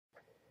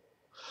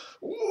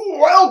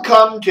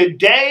Welcome to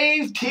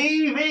Dave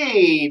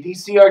TV,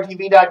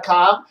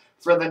 DCRTV.com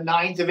for the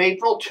 9th of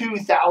April,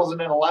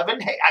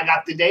 2011. Hey, I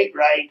got the date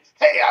right.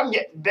 Hey, I'm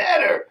getting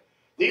better.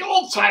 The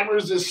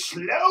Alzheimer's is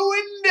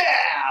slowing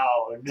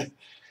down.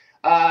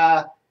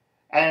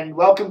 And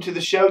welcome to the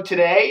show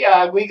today.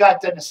 We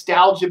got the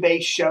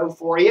nostalgia-based show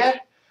for you.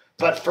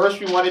 But first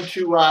we wanted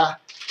to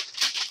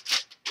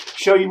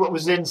show you what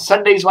was in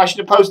Sunday's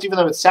Washington Post, even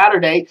though it's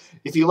Saturday.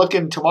 If you look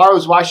in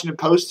tomorrow's Washington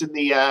Post in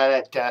the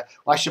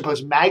Washington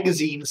Post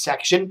magazine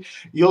section,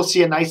 you'll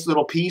see a nice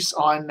little piece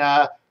on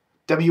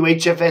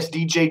WHFS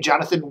DJ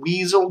Jonathan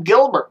Weasel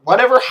Gilbert.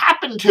 Whatever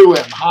happened to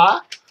him,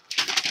 huh?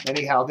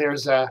 Anyhow,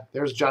 there's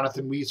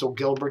Jonathan Weasel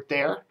Gilbert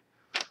there.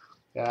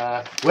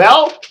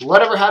 Well,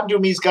 whatever happened to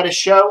him, he's got a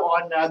show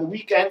on the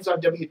weekends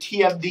on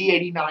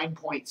WTMD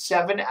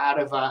 89.7 out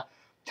of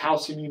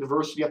Towson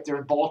University up there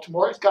in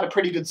Baltimore. It's got a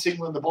pretty good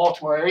signal in the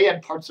Baltimore area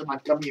and parts of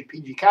Montgomery and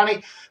PG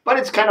County, but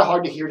it's kind of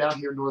hard to hear down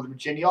here in Northern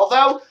Virginia.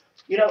 Although,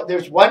 you know,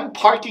 there's one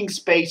parking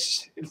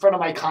space in front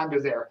of my condo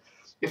there.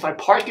 If I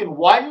park in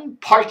one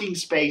parking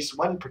space,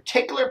 one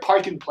particular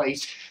parking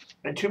place,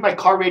 and tune my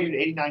car radio to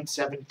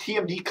 89.7,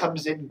 TMD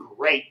comes in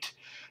great.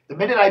 The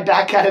minute I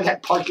back out of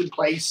that parking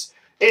place,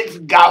 it's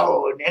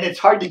gone, and it's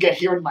hard to get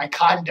here in my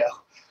condo.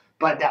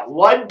 But that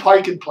one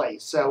parking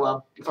place,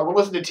 so if I want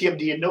to listen to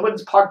TMD and no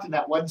one's parked in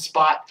that one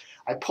spot,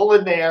 I pull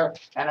in there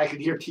and I can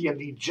hear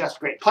TMD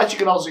just great. Plus, you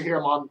can also hear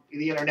them on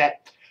the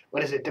internet.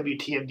 What is it?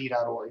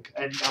 WTMD.org.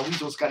 And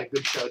Weasel's got a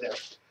good show there.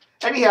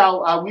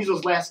 Anyhow,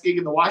 Weasel's last gig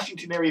in the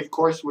Washington area, of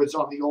course, was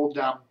on the old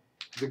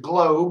the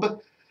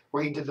Globe,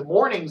 where he did the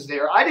mornings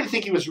there. I didn't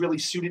think he was really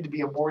suited to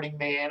be a morning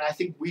man. I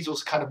think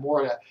Weasel's kind of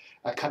more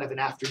a kind of an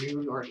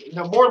afternoon or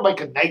more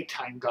like a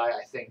nighttime guy,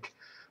 I think.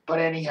 But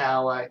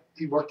anyhow,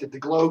 he worked at the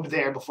Globe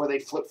there before they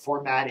flipped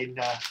format in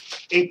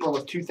April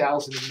of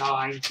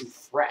 2009 to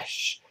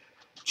Fresh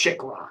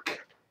Chick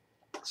Rock.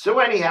 So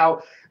anyhow,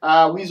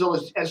 Weasel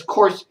is, of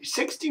course,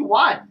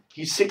 61.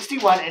 He's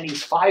 61 and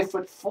he's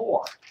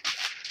 5'4".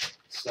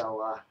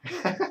 So,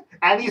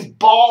 and he's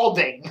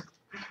balding,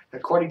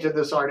 according to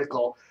this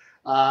article.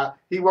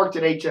 He worked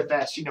at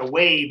HFS, you know,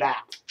 way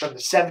back from the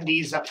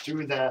 70s up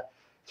through the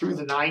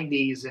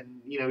 90s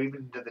and, you know,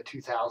 even into the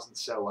 2000s.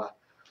 So,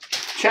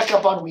 check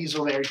up on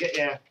Weasel there. Get,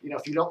 you know,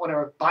 if you don't want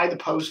to buy the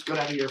Post, go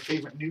down to your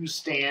favorite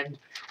newsstand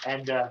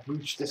and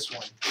mooch this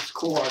one. It's a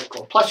cool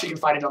article. Plus, you can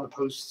find it on the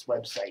Post's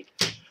website.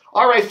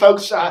 All right,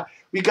 folks,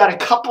 we got a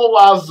couple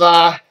of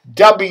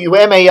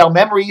WMAL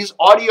memories,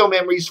 audio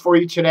memories for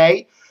you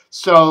today.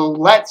 So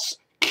let's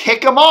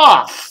kick them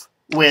off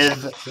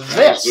with this.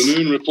 As the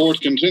noon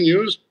report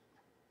continues.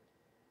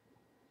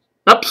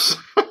 Oops.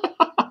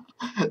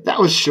 That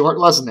was short,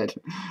 wasn't it?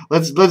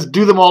 Let's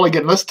do them all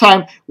again. Let's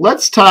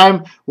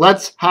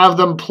have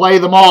them play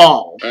them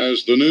all.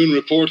 As the noon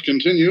report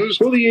continues.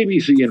 For the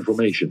ABC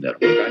Information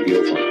Network, I'm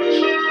Gilbert.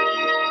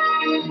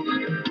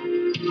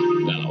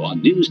 Now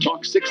on News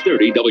Talk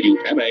 630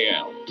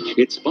 WMAL,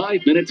 it's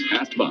 5 minutes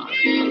past 5.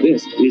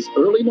 This is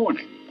Early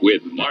Morning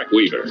with Mark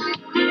Weaver.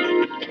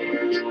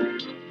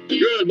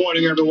 Good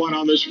morning, everyone,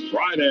 on this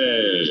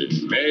Friday,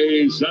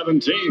 May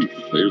 17th.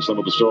 Here's some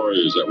of the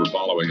stories that we're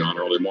following on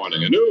Early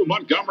Morning. A new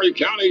Montgomery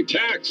County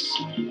tax,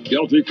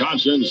 guilty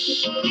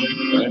conscience,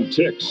 and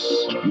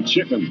ticks and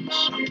chickens.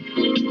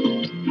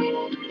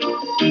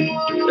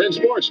 In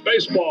sports,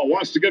 baseball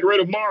wants to get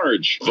rid of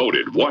Marge.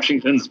 Voted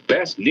Washington's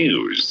best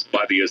news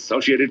by the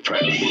Associated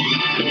Press.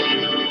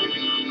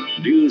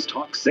 News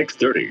Talk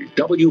 630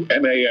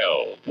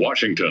 WMAL,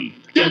 Washington.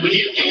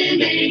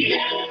 WMAL.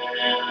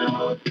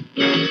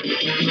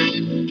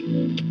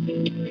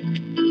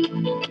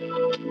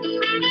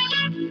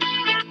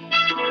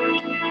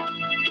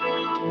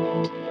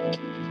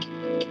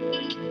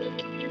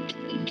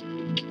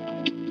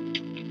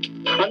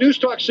 On News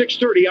Talk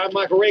 630, I'm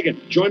Michael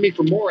Reagan. Join me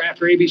for more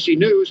after ABC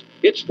News.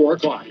 It's 4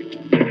 o'clock. From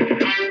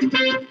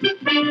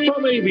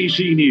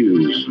ABC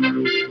News,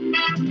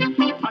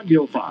 I'm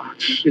Gil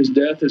Fox. His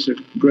death is a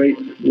great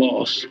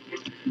loss,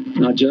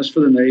 not just for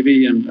the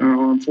Navy and our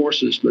armed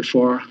forces, but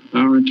for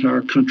our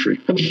entire country.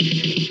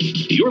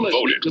 You're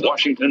voted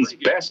Washington's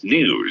best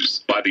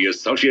news by the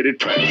Associated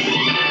Press.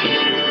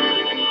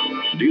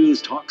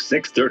 News Talk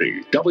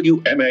 630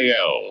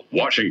 WMAL,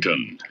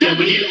 Washington.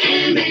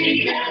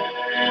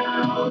 WMAL.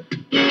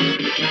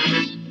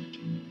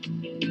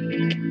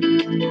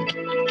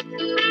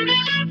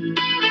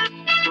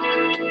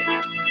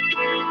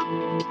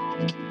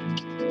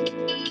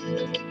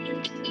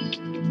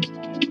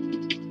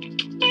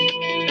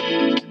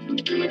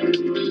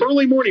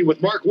 Early Morning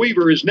with Mark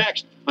Weaver is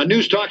next on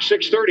News Talk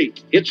 630.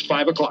 It's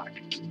 5 o'clock.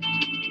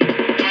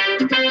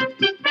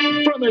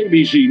 From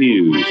ABC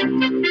News,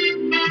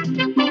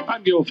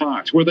 I'm Gil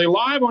Fox. Were they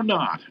live or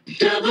not?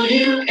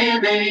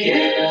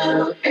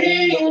 WMAL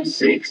AM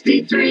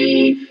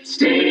 63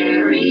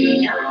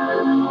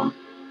 Stereo.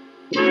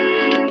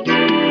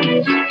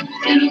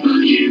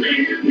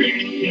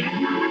 WMAL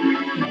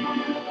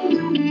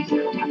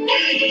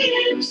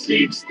AM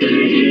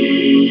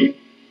 630.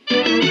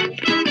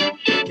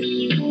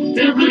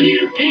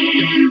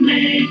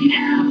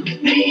 WMAL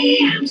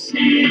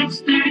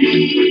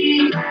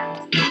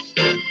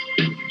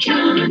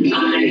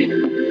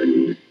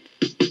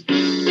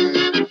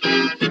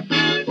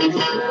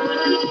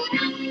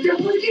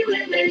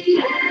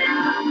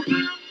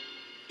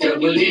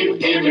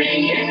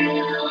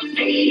WMAL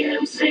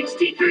AM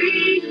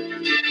 63, the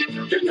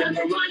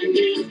 #1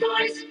 news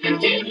voice in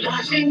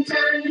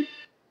Washington.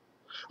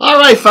 All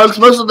right, folks,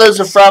 most of those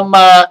are from,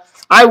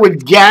 I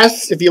would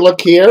guess, if you look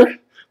here,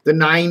 the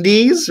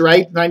 90s,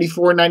 right?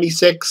 94,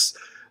 96,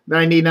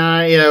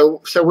 99,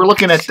 so we're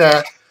looking at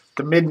the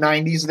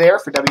mid-90s there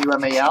for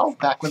WMAL,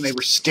 back when they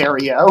were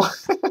stereo.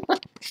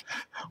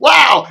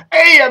 Wow,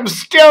 AM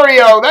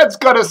stereo, that's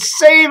going to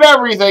save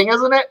everything,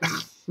 isn't it?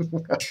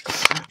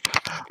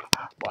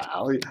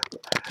 Wow.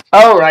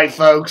 All right,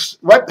 folks.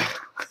 What?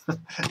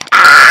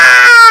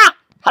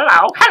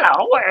 Hello,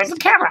 where's the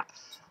camera?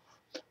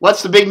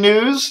 What's the big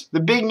news? The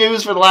big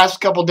news for the last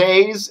couple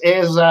days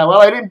is,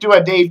 I didn't do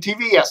a Dave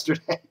TV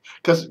yesterday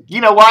because, you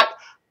know what?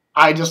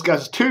 I just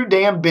got too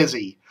damn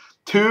busy.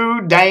 Too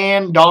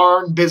damn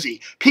darn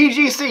busy.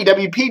 PGC,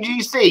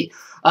 WPGC.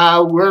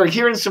 We're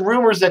hearing some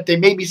rumors that there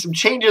may be some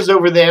changes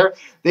over there.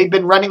 They've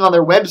been running on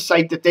their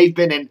website that they've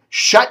been in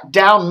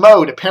shutdown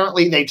mode.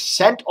 Apparently, they've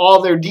sent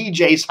all their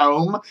DJs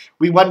home.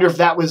 We wonder if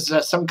that was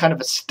some kind of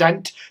a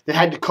stunt that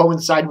had to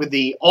coincide with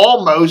the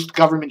almost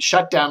government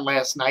shutdown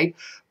last night.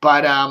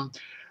 But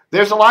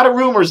there's a lot of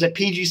rumors that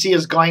PGC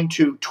is going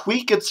to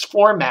tweak its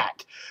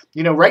format.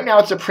 Right now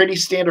it's a pretty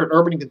standard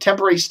urban and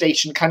contemporary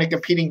station, kind of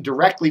competing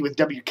directly with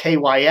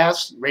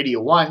WKYS,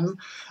 Radio 1.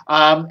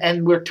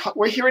 And we're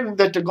hearing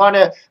that they're going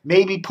to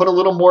maybe put a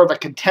little more of a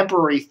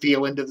contemporary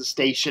feel into the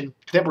station,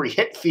 contemporary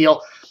hit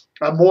feel,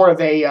 more of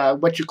a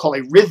what you call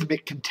a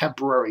rhythmic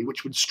contemporary,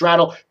 which would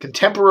straddle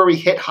contemporary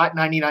hit Hot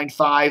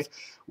 99.5,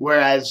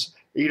 whereas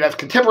you'd have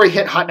contemporary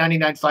hit Hot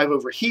 99.5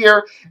 over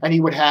here, and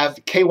you would have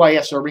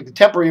KYS Urban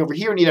Contemporary over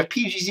here, and you'd have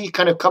PGC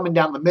kind of coming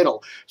down the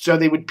middle. So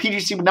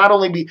PGC would not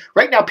only be,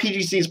 right now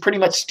PGC is pretty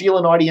much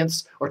stealing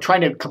audience or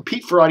trying to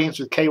compete for audience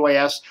with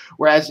KYS,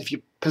 whereas if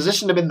you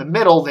position them in the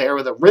middle there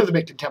with a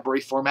rhythmic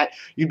contemporary format,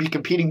 you'd be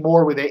competing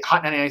more with a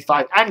Hot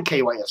 99.5 and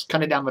KYS,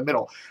 kind of down the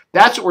middle.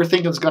 That's what we're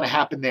thinking is going to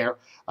happen there,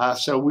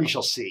 so we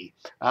shall see.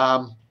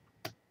 Or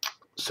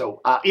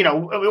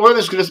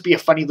this could just be a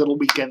funny little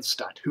weekend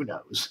stunt. Who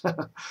knows?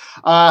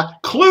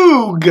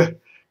 Klug.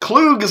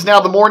 Klug is now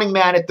the morning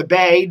man at the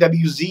Bay,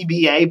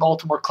 WZBA,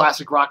 Baltimore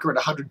Classic Rocker at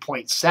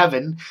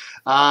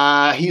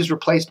 100.7. He's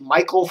replaced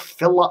Michael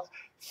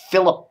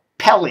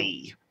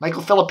Filippelli.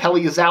 Michael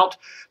Filippelli is out.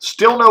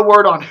 Still no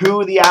word on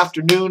who the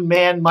afternoon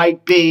man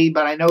might be,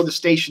 but I know the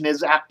station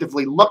is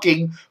actively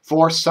looking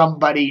for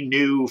somebody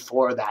new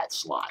for that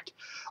slot.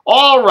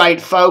 All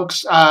right,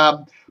 folks.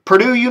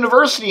 Purdue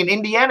University in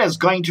Indiana is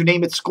going to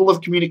name its School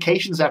of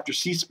Communications after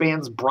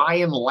C-SPAN's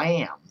Brian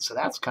Lamb. So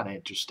that's kind of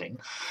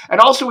interesting.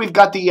 And also we've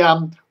got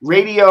the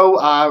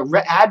radio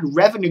ad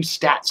revenue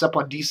stats up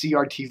on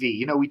DCR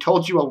TV. We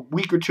told you a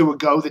week or two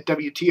ago that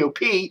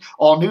WTOP,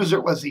 All News,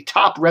 was the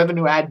top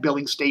revenue ad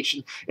billing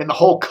station in the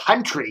whole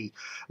country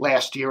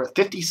last year at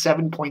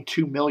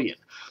 $57.2 million.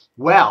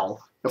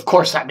 Well, of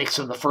course, that makes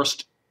them the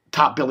first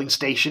top billing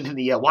station in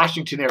the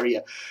Washington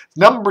area.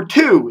 Number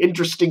 2,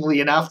 interestingly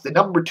enough, the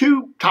number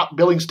 2 top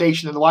billing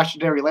station in the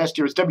Washington area last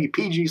year was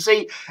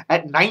WPGC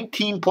at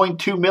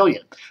 $19.2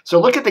 million. So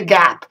look at the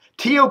gap.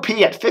 TOP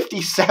at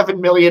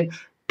 $57 million,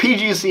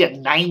 PGC at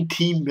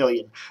 $19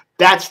 million.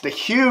 That's the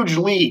huge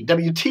lead.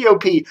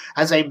 WTOP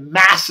has a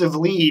massive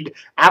lead,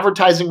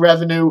 advertising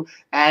revenue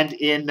and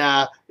in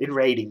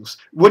ratings,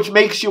 which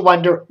makes you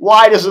wonder,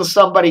 why doesn't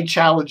somebody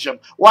challenge them?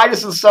 Why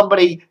doesn't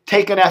somebody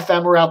take an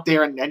FMer out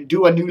there and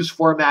do a news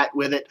format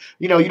with it?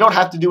 You don't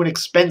have to do an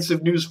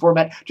expensive news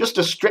format, just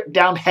a stripped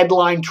down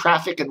headline,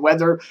 traffic, and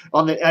weather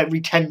on the every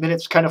 10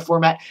 minutes kind of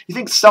format. You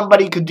think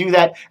somebody could do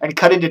that and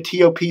cut into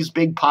TOP's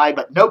big pie,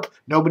 but nope,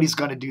 nobody's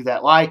going to do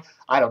that. Why?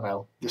 I don't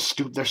know.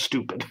 They're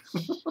stupid.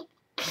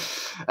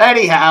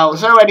 Anyhow,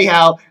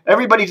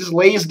 everybody just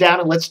lays down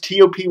and lets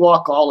TOP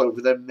walk all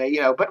over them.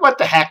 But what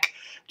the heck?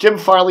 Jim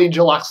Farley and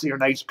Jill Oxley are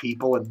nice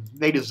people, and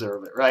they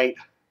deserve it, right?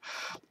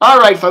 All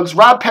right, folks.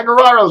 Rob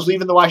Pegoraro's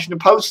leaving the Washington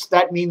Post.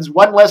 That means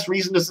one less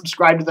reason to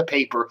subscribe to the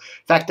paper.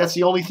 In fact, that's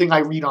the only thing I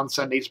read on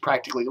Sundays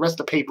practically. The rest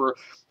of the paper,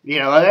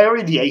 I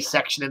read the A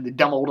section and the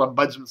dumb old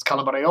ombudsman's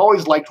column, but I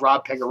always liked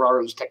Rob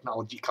Pegoraro's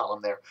technology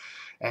column there.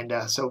 And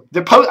so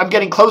I'm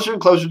getting closer and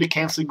closer to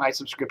canceling my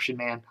subscription,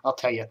 man. I'll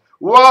tell you.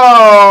 Whoa!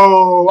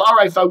 All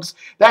right, folks.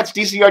 That's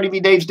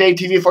DCRTV Dave's Dave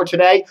TV for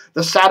today.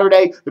 The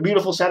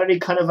beautiful Saturday,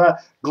 kind of a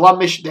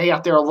glummish day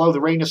out there, although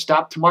the rain has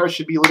stopped. Tomorrow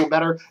should be a little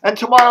better. And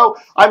tomorrow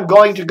I'm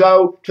going to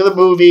go to the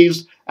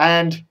movies.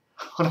 And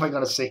what am I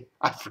going to see?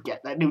 I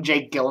forget. That new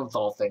Jake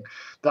Gyllenhaal thing.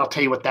 But I'll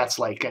tell you what that's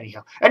like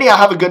anyhow. Anyhow,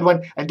 have a good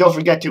one. And don't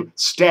forget to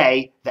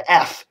stay the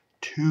F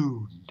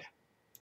tuned.